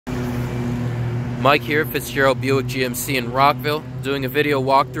Mike here, Fitzgerald Buick GMC in Rockville, doing a video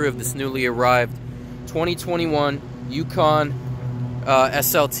walkthrough of this newly arrived 2021 Yukon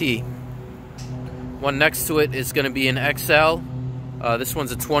SLT. One next to it is going to be an XL. This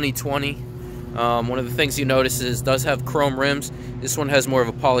one's a 2020. One of the things you notice is it does have chrome rims. This one has more of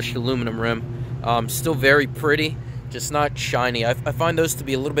a polished aluminum rim. Still very pretty, just not shiny. I find those to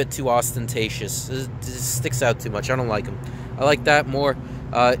be a little bit too ostentatious. It sticks out too much. I don't like them. I like that more.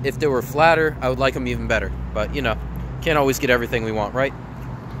 If they were flatter, I would like them even better. But, you know, can't always get everything we want, right?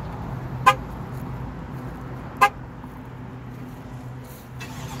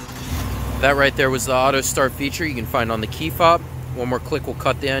 That right there was the auto start feature you can find on the key fob. One more click will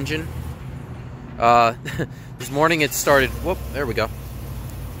cut the engine. This morning it started, whoop, there we go.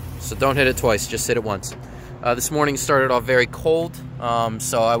 So don't hit it twice, just hit it once. This morning started off very cold,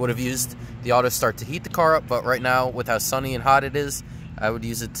 so I would have used the auto start to heat the car up, but right now, with how sunny and hot it is, I would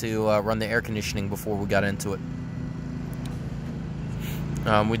use it to run the air conditioning before we got into it.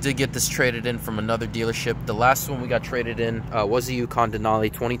 We did get this traded in from another dealership. The last one we got traded in was a Yukon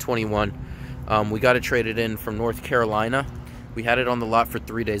Denali 2021. We got it traded in from North Carolina. We had it on the lot for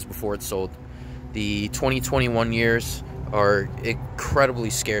 3 days before it sold. The 2021 years are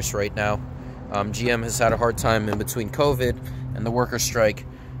incredibly scarce right now. GM has had a hard time in between COVID and the worker strike,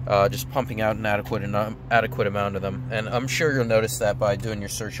 just pumping out an adequate amount of them. And I'm sure you'll notice that by doing your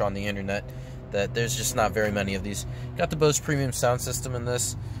search on the internet, that there's just not very many of these. Got the Bose premium sound system in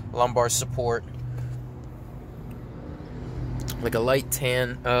this, lumbar support, like a light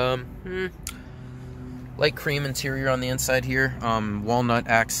tan, light cream interior on the inside here, walnut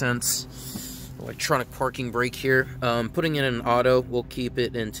accents, electronic parking brake here. Putting in an auto will keep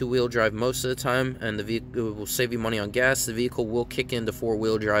it in two-wheel drive most of the time, and the vehicle will save you money on gas. The vehicle will kick into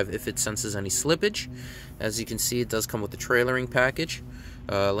four-wheel drive if it senses any slippage. As you can see, it does come with the trailering package.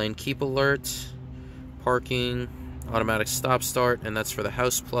 Lane keep alert, parking, automatic stop start, and that's for the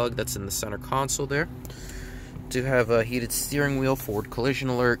house plug that's in the center console there. Do have a heated steering wheel, forward collision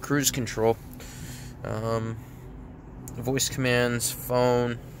alert, cruise control, voice commands,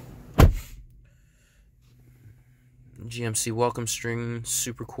 phone, GMC welcome string,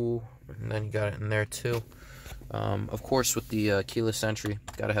 super cool. And then you got it in there too. Of course, with the keyless entry,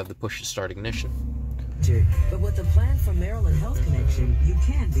 gotta have the push to start ignition. But with the plan from Maryland Health Connection, you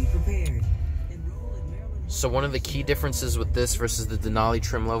can be prepared. So one of the key differences with this versus the Denali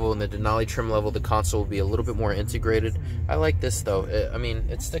trim level, in the Denali trim level, the console will be a little bit more integrated. I like this though. I mean,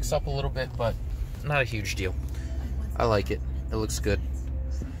 it sticks up a little bit, but not a huge deal. I like it. It looks good.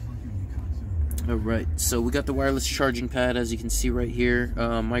 Alright, so we got the wireless charging pad, as you can see right here.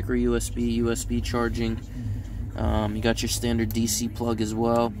 Micro USB charging. You got your standard DC plug as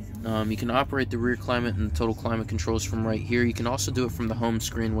well. You can operate the rear climate and the total climate controls from right here. You can also do it from the home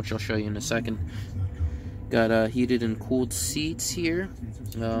screen, which I'll show you in a second. Got heated and cooled seats here.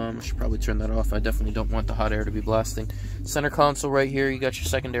 I should probably turn that off. I definitely don't want the hot air to be blasting. Center console right here. You got your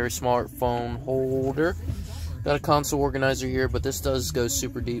secondary smartphone holder. Got a console organizer here, but this does go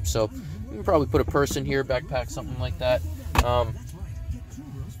super deep, so you can probably put a purse in here, backpack, something like that. Alright,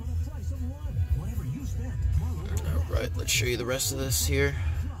 let's show you the rest of this here.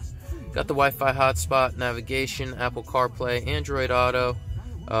 Got the Wi-Fi hotspot, navigation, Apple CarPlay, Android Auto,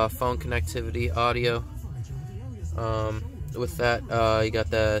 phone connectivity, audio. With that, you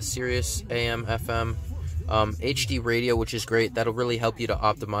got the Sirius AM, FM, HD radio, which is great. That'll really help you to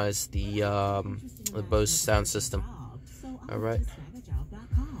optimize the Bose sound system. Alright.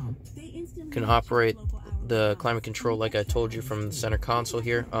 Can operate the climate control like I told you from the center console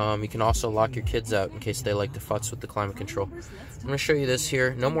here. You can also lock your kids out in case they like to futz with the climate control. I'm going to show you this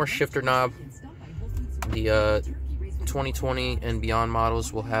here. No more shifter knob. The 2020 and beyond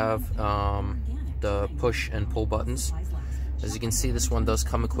models will have the push and pull buttons. As you can see, this one does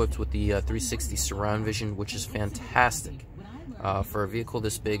come equipped with the 360 surround vision, which is fantastic. For a vehicle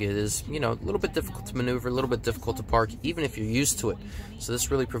this big, it is, you know, a little bit difficult to maneuver, a little bit difficult to park, even if you're used to it. So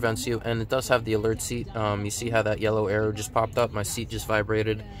this really prevents you, and it does have the alert seat. You see how that yellow arrow just popped up? My seat just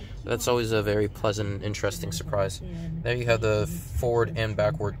vibrated. That's always a very pleasant and interesting surprise. There you have the forward and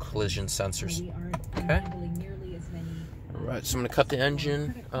backward collision sensors. Okay. Alright, so I'm going to cut the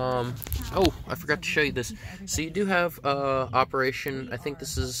engine. Oh, I forgot to show you this. So you do have operation, I think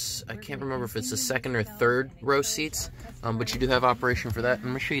this is, I can't remember if it's the second or third row seats, but you do have operation for that. I'm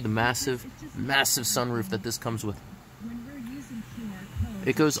going to show you the massive, massive sunroof that this comes with.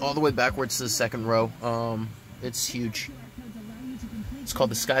 It goes all the way backwards to the second row. It's huge. It's called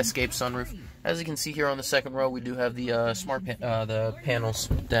the Skyscape sunroof. As you can see here on the second row, we do have the the panels,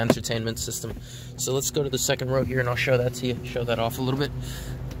 the entertainment system. So let's go to the second row here, and I'll show that to you. Show that off a little bit.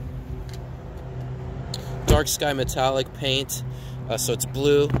 dark sky metallic paint, so it's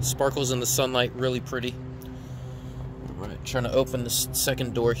blue, sparkles in the sunlight, really pretty. Right, trying to open this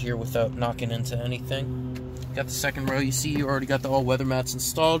second door here without knocking into anything. Got the second row. You see, you already got the all-weather mats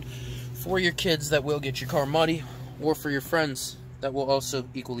installed for your kids that will get your car muddy, or for your friends that will also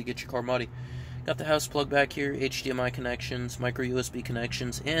equally get your car muddy. Got the house plug back here, HDMI connections, micro USB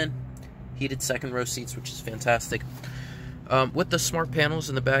connections, and heated second row seats, which is fantastic. With the smart panels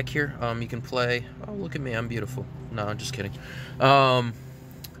in the back here, you can play. Oh, look at me, I'm beautiful. No, I'm just kidding.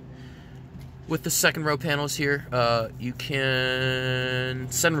 With the second row panels here, you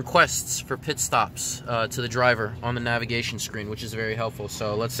can send requests for pit stops to the driver on the navigation screen, which is very helpful.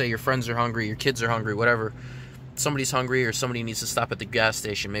 So let's say your friends are hungry, your kids are hungry, whatever. Somebody's hungry, or somebody needs to stop at the gas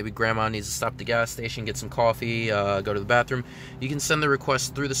station. Maybe grandma needs to stop at the gas station, get some coffee, go to the bathroom. You can send the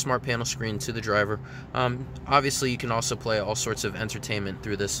request through the smart panel screen to the driver. Obviously, you can also play all sorts of entertainment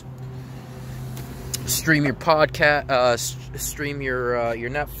through this. Stream your podcast, stream your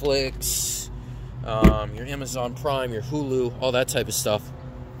Netflix, your Amazon Prime, your Hulu, all that type of stuff.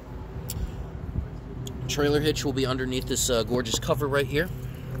 Trailer hitch will be underneath this gorgeous cover right here.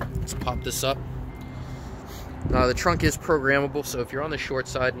 Let's pop this up. The trunk is programmable, so if you're on the short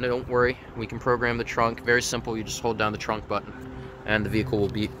side, don't worry. We can program the trunk. Very simple. You just hold down the trunk button, and the vehicle will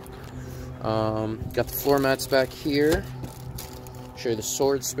beep. Got the floor mats back here. Show you the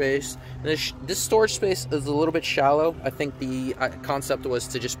storage space. This storage space is a little bit shallow. I think the concept was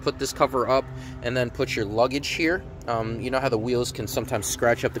to just put this cover up and then put your luggage here. You know how the wheels can sometimes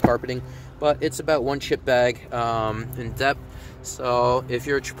scratch up the carpeting, but it's about 1 chip bag in depth. So if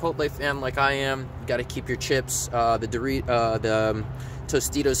you're a Chipotle fan like I am, you got to keep your chips. The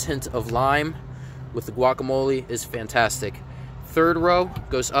Tostitos hint of lime with the guacamole is fantastic. Third row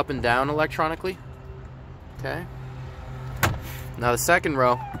goes up and down electronically. Okay. Now the second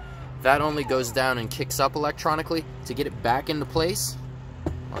row, that only goes down and kicks up electronically. To get it back into place,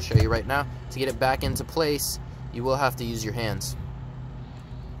 I'll show you right now. To get it back into place, you will have to use your hands.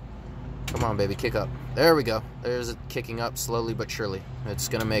 Come on, baby, kick up. There we go. There's it kicking up slowly but surely. It's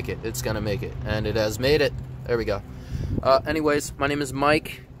gonna make it. It's gonna make it. And it has made it. There we go. Anyways, my name is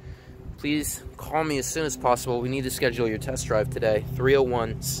Mike. Please call me as soon as possible. We need to schedule your test drive today.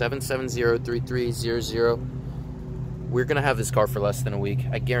 301-770-3300. We're gonna have this car for less than a week.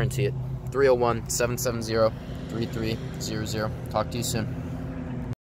 I guarantee it. 301-770-3300. Talk to you soon.